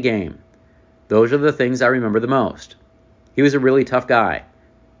loved playing the game. Those are the things I remember the most. He was a really tough guy,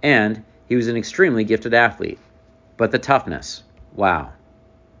 and He was an extremely gifted athlete. But the toughness, wow.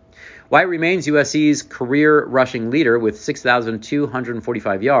 Wyatt remains USC's career rushing leader with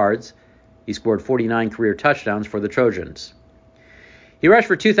 6,245 yards. He scored 49 career touchdowns for the Trojans. He rushed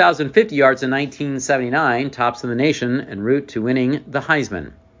for 2,050 yards in 1979, tops in the nation en route to winning the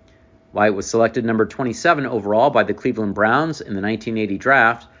Heisman. Wyatt was selected number 27 overall by the Cleveland Browns in the 1980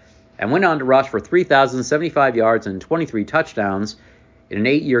 draft and went on to rush for 3,075 yards and 23 touchdowns in an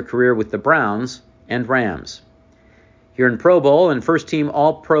 8-year career with the Browns and Rams. He earned Pro Bowl and first-team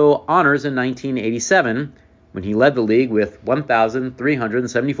All-Pro honors in 1987 when he led the league with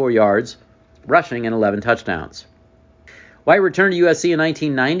 1,374 yards, rushing and 11 touchdowns. Wyatt returned to USC in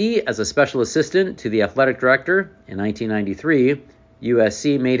 1990 as a special assistant to the athletic director. In 1993,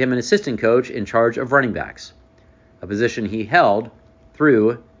 USC made him an assistant coach in charge of running backs, a position he held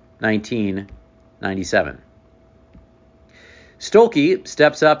through 1997. Stolke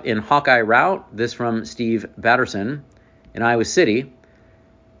steps up in Hawkeye route. This from Steve Batterson in Iowa City.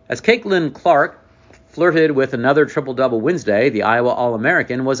 As Caitlin Clark flirted with another triple-double Wednesday, the Iowa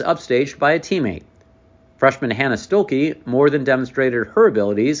All-American was upstaged by a teammate. Freshman Hannah Stolke more than demonstrated her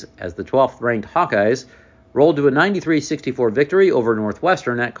abilities as the 12th-ranked Hawkeyes rolled to a 93-64 victory over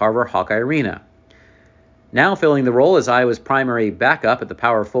Northwestern at Carver Hawkeye Arena. Now filling the role as Iowa's primary backup at the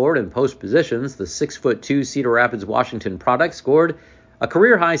power forward and post positions, the 6'2" Cedar Rapids, Washington product scored a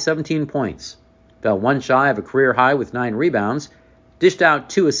career-high 17 points, fell one shy of a career high with 9 rebounds, dished out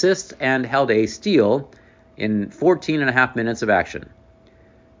 2 assists, and held a steal in 14 and a half minutes of action.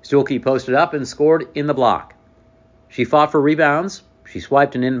 Stolke posted up and scored in the block. She fought for rebounds, she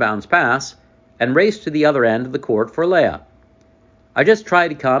swiped an inbounds pass, and raced to the other end of the court for a layup. I just tried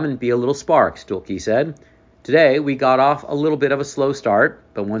to come and be a little spark, Stolke said. Today, we got off a little bit of a slow start,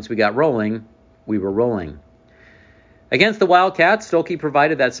 but once we got rolling, we were rolling. Against the Wildcats, Stolke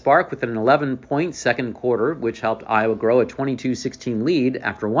provided that spark with an 11-point second quarter, which helped Iowa grow a 22-16 lead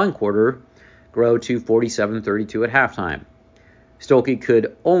after one quarter, grow to 47-32 at halftime. Stolke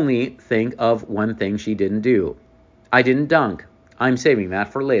could only think of one thing she didn't do. I didn't dunk. I'm saving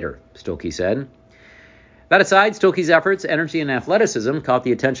that for later, Stolke said. That aside, Stolke's efforts, energy, and athleticism caught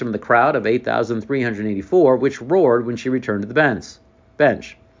the attention of the crowd of 8,384, which roared when she returned to the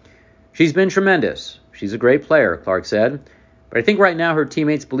bench. She's been tremendous. She's a great player, Clark said, but I think right now her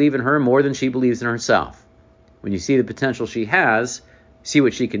teammates believe in her more than she believes in herself. When you see the potential she has, see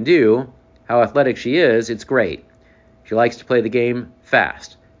what she can do, how athletic she is, it's great. She likes to play the game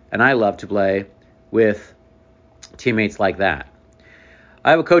fast, and I love to play with teammates like that.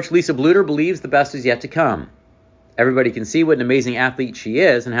 Iowa coach Lisa Bluder believes the best is yet to come. Everybody can see what an amazing athlete she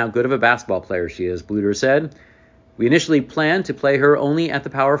is and how good of a basketball player she is, Bluder said. We initially planned to play her only at the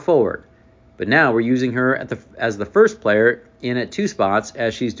power forward, but now we're using her as the first player in at 2 spots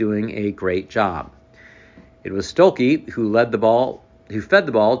as she's doing a great job. It was Stolke who fed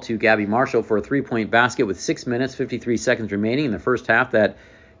the ball to Gabby Marshall for a 3-point basket with 6 minutes, 53 seconds remaining in the first half that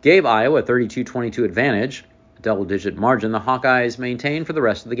gave Iowa a 32-22 advantage, a double-digit margin the Hawkeyes maintained for the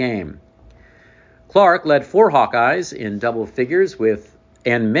rest of the game. Clark led 4 Hawkeyes in double figures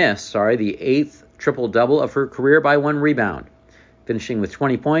and missed the 8th triple-double of her career by 1 rebound, finishing with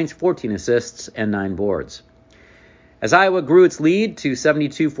 20 points, 14 assists, and 9 boards. As Iowa grew its lead to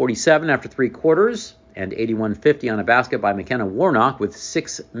 72-47 after 3 quarters and 81-50 on a basket by McKenna Warnock with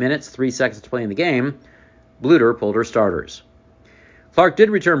 6 minutes, 3 seconds to play in the game, Bluder pulled her starters. Clark did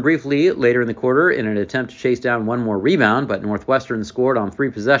return briefly later in the quarter in an attempt to chase down 1 more rebound, but Northwestern scored on 3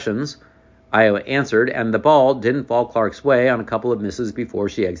 possessions. Iowa answered, and the ball didn't fall Clark's way on a couple of misses before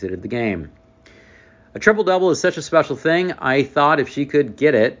she exited the game. A triple-double is such a special thing. I thought if she could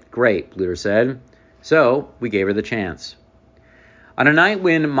get it, great, Bluder said. So we gave her the chance. On a night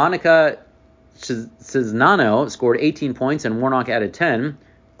when Monica Cisnano scored 18 points and Warnock added 10,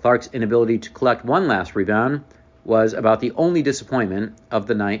 Clark's inability to collect 1 last rebound was about the only disappointment of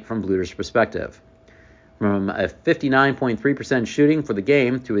the night from Bluder's perspective. From a 59.3% shooting for the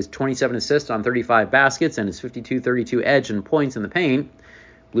game to his 27 assists on 35 baskets and his 52-32 edge in points in the paint,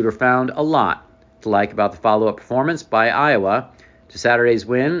 Bluder found a lot to like about the follow-up performance by Iowa to Saturday's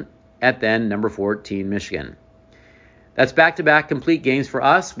win at then number 14 Michigan. That's back-to-back complete games for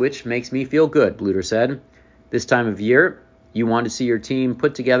us, which makes me feel good, Bluder said. This time of year, you want to see your team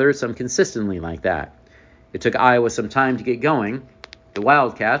put together some consistently like that. It took Iowa some time to get going. The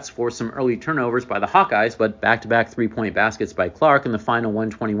Wildcats forced some early turnovers by the Hawkeyes, but back-to-back 3-point baskets by Clark in the final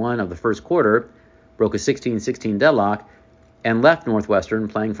 121 of the first quarter broke a 16-16 deadlock and left Northwestern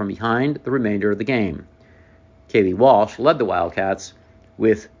playing from behind the remainder of the game. Kaylee Walsh led the Wildcats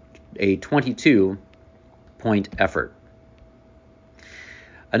with a 22-point effort.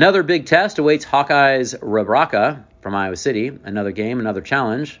 Another big test awaits Hawkeyes Rebraca from Iowa City. Another game, another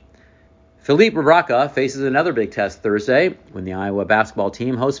challenge. Philippe Rebraca faces another big test Thursday when the Iowa basketball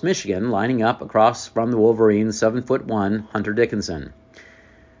team hosts Michigan, lining up across from the Wolverines' 7'1" Hunter Dickinson.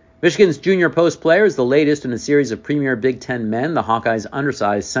 Michigan's junior post player is the latest in a series of premier Big Ten men the Hawkeyes'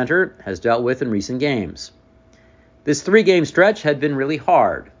 undersized center has dealt with in recent games. This 3-game stretch had been really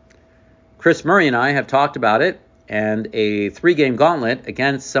hard. Chris Murray and I have talked about it, and a 3-game gauntlet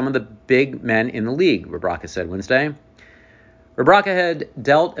against some of the big men in the league, Rebraca said Wednesday. Rebraca had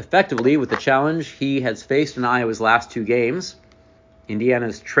dealt effectively with the challenge he has faced in Iowa's last 2 games,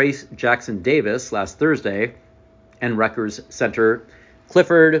 Indiana's Trace Jackson Davis last Thursday, and Rutgers center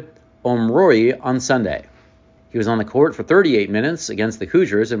Clifford Omoruyi on Sunday. He was on the court for 38 minutes against the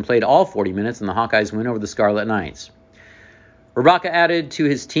Hoosiers and played all 40 minutes in the Hawkeyes' win over the Scarlet Knights. Rebraca added to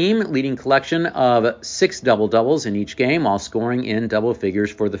his team-leading collection of 6 double-doubles in each game while scoring in double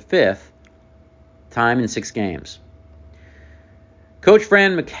figures for the 5th time in 6 games. Coach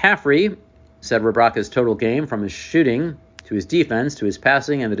Fran McCaffery said Rebraca's total game, from his shooting to his defense to his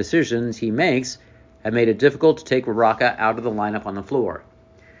passing and the decisions he makes, have made it difficult to take Rebraca out of the lineup on the floor.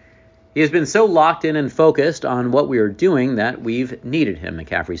 He has been so locked in and focused on what we are doing that we've needed him,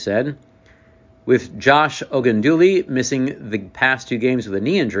 McCaffery said. With Josh Ogunduli missing the past 2 games with a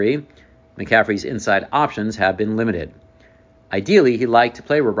knee injury, McCaffery's inside options have been limited. Ideally, he'd like to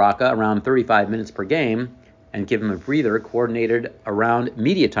play Rebraca around 35 minutes per game and give him a breather coordinated around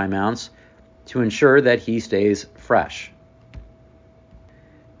media timeouts to ensure that he stays fresh.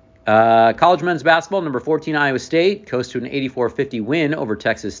 College men's basketball, number 14 Iowa State coast to an 84-50 win over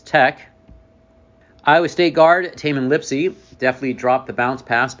Texas Tech. Iowa State guard Tamin Lipsey deftly dropped the bounce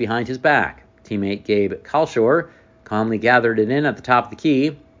pass behind his back. Teammate Gabe Kalshore calmly gathered it in at the top of the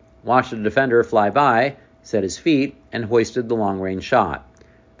key, watched the defender fly by, set his feet, and hoisted the long-range shot.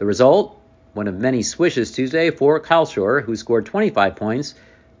 The result? One of many swishes Tuesday for Kalshore, who scored 25 points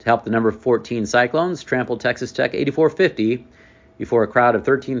to help the number 14 Cyclones trample Texas Tech 84-50 before a crowd of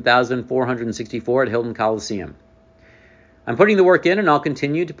 13,464 at Hilton Coliseum. I'm putting the work in, and I'll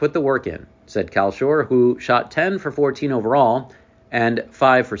continue to put the work in, said Kalshore, who shot 10 for 14 overall and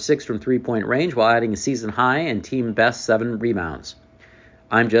 5 for 6 from three-point range while adding a season high and team best 7 rebounds.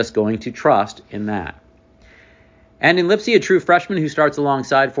 I'm just going to trust in that. And in Lipsey, a true freshman who starts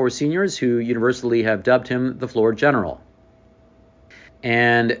alongside 4 seniors who universally have dubbed him the floor general.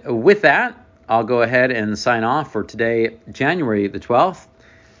 And with that, I'll go ahead and sign off for today, January the 12th.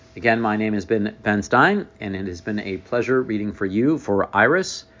 Again, my name has been Ben Stein, and it has been a pleasure reading for you for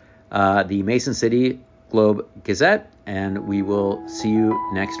Iris, the Mason City Globe Gazette, and we will see you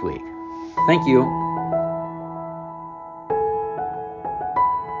next week. Thank you.